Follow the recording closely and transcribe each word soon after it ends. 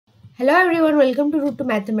Hello everyone, welcome to Root to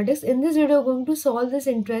Mathematics. In this video, we're going to solve this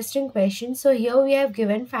interesting question. So here we have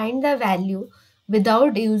given find the value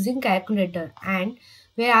without using calculator, and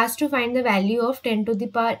we are asked to find the value of 10 to the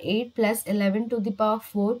power 8 plus 11 to the power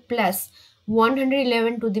 4 plus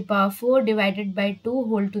 111 to the power 4 divided by 2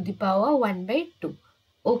 whole to the power 1 by 2.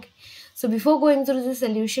 Okay, so before going through the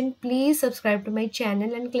solution, please subscribe to my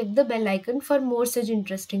channel and click the bell icon for more such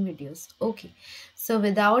interesting videos. Okay, so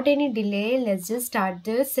without any delay, let's just start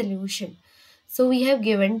the solution. So we have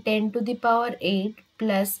given 10 to the power 8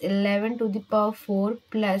 plus 11 to the power 4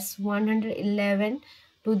 plus 111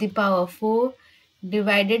 to the power 4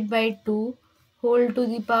 divided by 2 whole to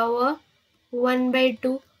the power 1 by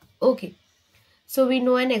 2. Okay. So we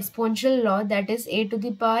know an exponential law, that is a to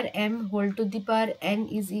the power m whole to the power n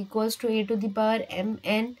is equals to a to the power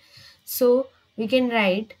mn. So we can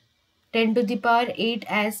write 10 to the power 8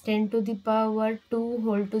 as 10 to the power 2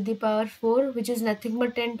 whole to the power 4, which is nothing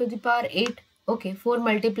but 10 to the power 8. Okay, 4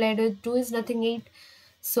 multiplied with 2 is nothing 8.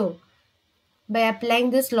 So by applying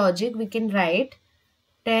this logic, we can write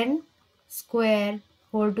 10 square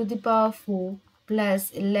whole to the power 4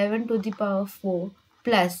 plus 11 to the power 4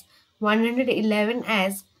 plus 111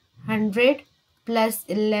 as 100 plus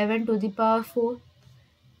 11 to the power 4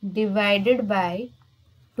 divided by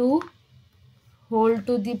 2 whole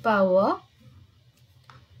to the power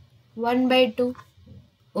 1 by 2.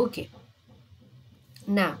 Okay.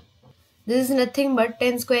 Now, this is nothing but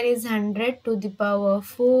 10 square is 100 to the power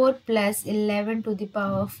 4 plus 11 to the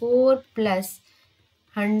power 4 plus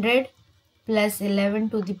 100 plus 11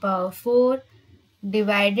 to the power 4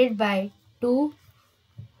 divided by 2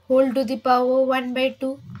 whole to the power 1 by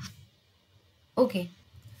 2. Okay.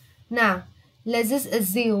 Now, let's just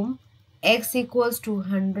assume x equals to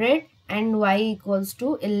 100 and y equals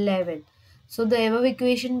to 11. So, the above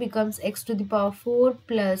equation becomes x to the power 4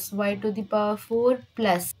 plus y to the power 4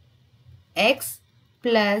 plus x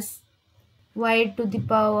plus y to the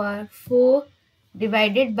power 4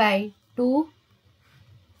 divided by 2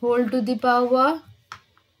 whole to the power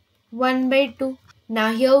 1 by 2.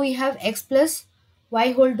 Now here we have x plus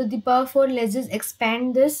y whole to the power 4. Let's just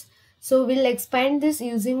expand this. So we'll expand this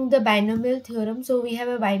using the binomial theorem. So we have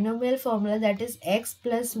a binomial formula, that is x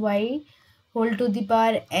plus y whole to the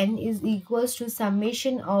power n is equals to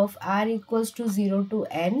summation of r equals to 0 to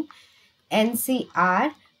n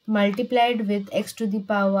NCR multiplied with x to the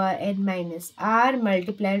power n minus r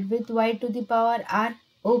multiplied with y to the power r.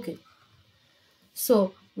 Okay.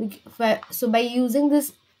 So by using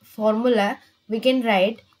this formula, we can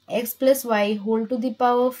write x plus y whole to the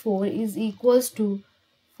power 4 is equals to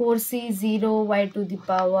 4c0 y to the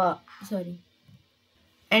power,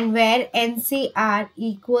 and where NCR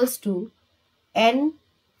equals to n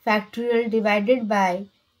factorial divided by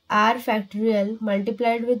r factorial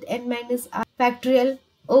multiplied with n minus r factorial.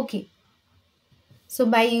 Okay. So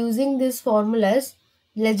by using these formulas,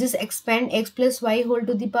 let's just expand x plus y whole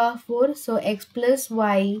to the power 4. So x plus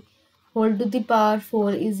y whole to the power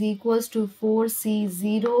 4 is equals to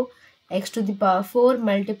 4c0 x to the power 4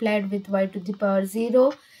 multiplied with y to the power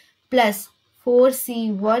 0 plus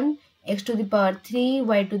 4c1 x to the power 3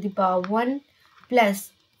 y to the power 1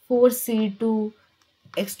 plus 4c2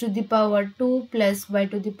 x to the power 2 plus y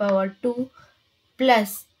to the power 2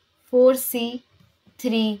 plus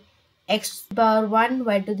 4c3 x to the power 1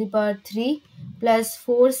 y to the power 3 plus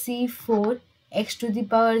 4c4 x to the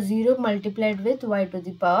power 0 multiplied with y to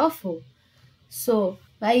the power 4. So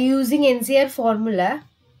by using NCR formula,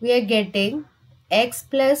 we are getting x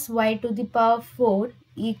plus y to the power 4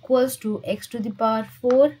 equals to x to the power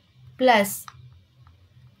 4 plus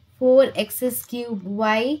 4x cube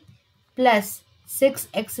y plus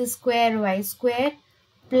 6x square y square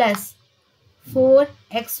plus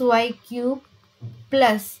 4xy cube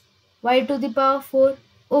plus y to the power 4.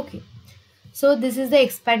 Okay. So this is the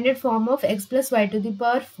expanded form of x plus y to the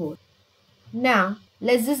power 4. Now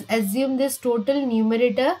let's just assume this total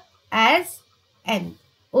numerator as n.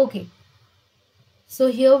 Okay.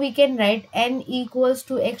 So here we can write n equals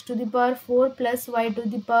to x to the power 4 plus y to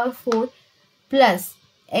the power 4 plus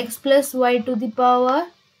x plus y to the power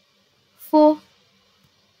 4.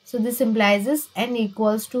 So this implies is n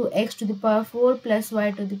equals to x to the power 4 plus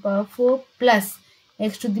y to the power 4 plus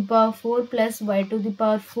x to the power 4 plus y to the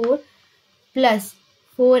power 4 plus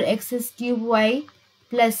 4x cube y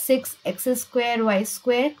plus 6x square y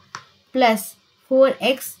square plus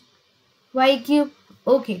 4x y cube.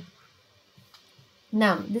 Okay.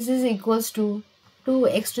 Now this is equals to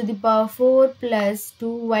 2x to the power 4 plus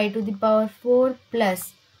 2y to the power 4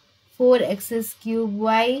 plus 4x cube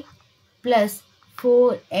y plus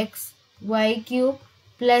 4x y cube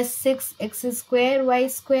plus 6x square y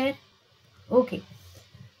square. Okay.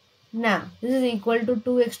 Now, this is equal to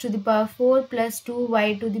 2x to the power 4 plus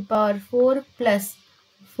 2y to the power 4 plus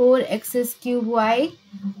 4x cube y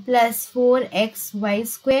plus 4xy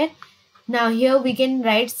square. Now, here we can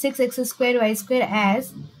write 6x square y square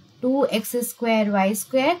as 2x square y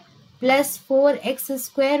square plus 4x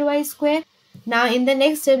square y square. Now, in the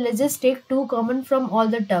next step, let's just take 2 common from all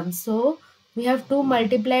the terms. So, we have 2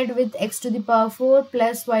 multiplied with x to the power 4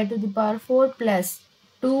 plus y to the power 4 plus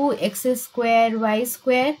 2x square y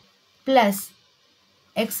square plus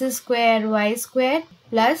x square y square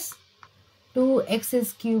plus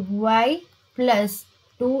 2x cube y plus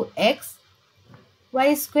 2x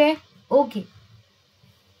y square. Okay.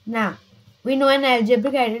 Now, we know an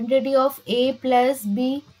algebraic identity of a plus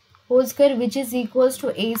b whole square, which is equals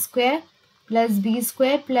to a square plus b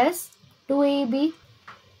square plus 2ab.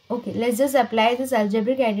 Okay, let's just apply this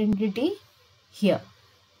algebraic identity here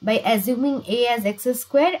by assuming a as x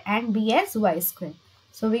square and b as y square.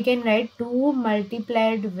 So we can write 2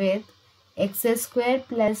 multiplied with x square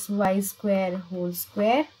plus y square whole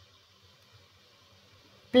square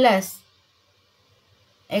plus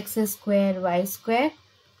x square y square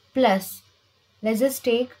plus, let's just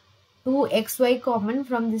take 2xy common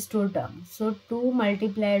from these two terms. So 2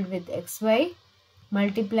 multiplied with xy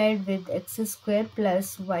multiplied with x square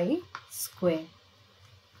plus y square.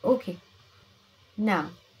 Okay. Now,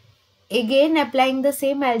 again applying the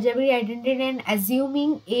same algebraic identity and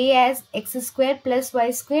assuming a as x square plus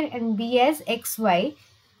y square and b as xy.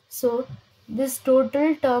 So this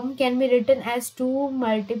total term can be written as 2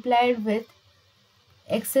 multiplied with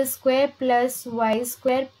x square plus y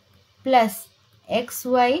square plus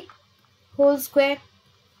xy whole square.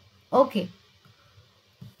 Okay.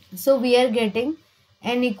 So we are getting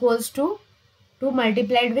n equals to 2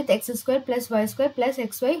 multiplied with x square plus y square plus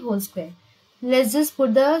xy whole square. Let's just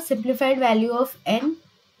put the simplified value of n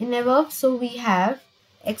in above. So we have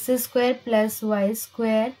x square plus y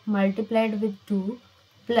square multiplied with 2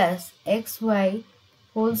 plus xy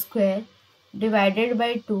whole square divided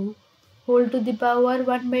by 2 whole to the power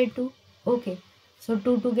 1 by 2. Okay. So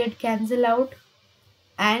 2 to get cancel out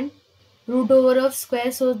and root over of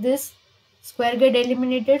square. So this square get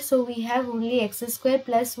eliminated. So we have only x square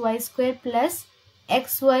plus y square plus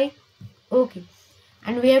xy. Okay.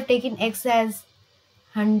 And we have taken x as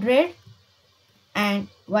 100 and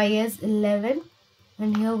y as 11.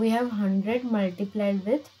 And here we have 100 multiplied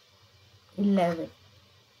with 11.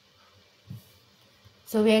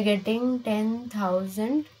 So we are getting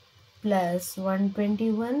 10,000 plus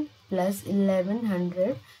 121 plus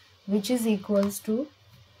 1100, which is equals to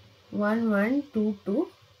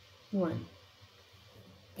 11221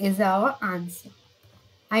 is our answer.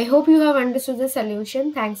 I hope you have understood the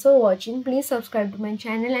solution. Thanks for watching. Please subscribe to my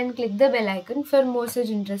channel and click the bell icon for more such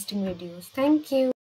interesting videos. Thank you.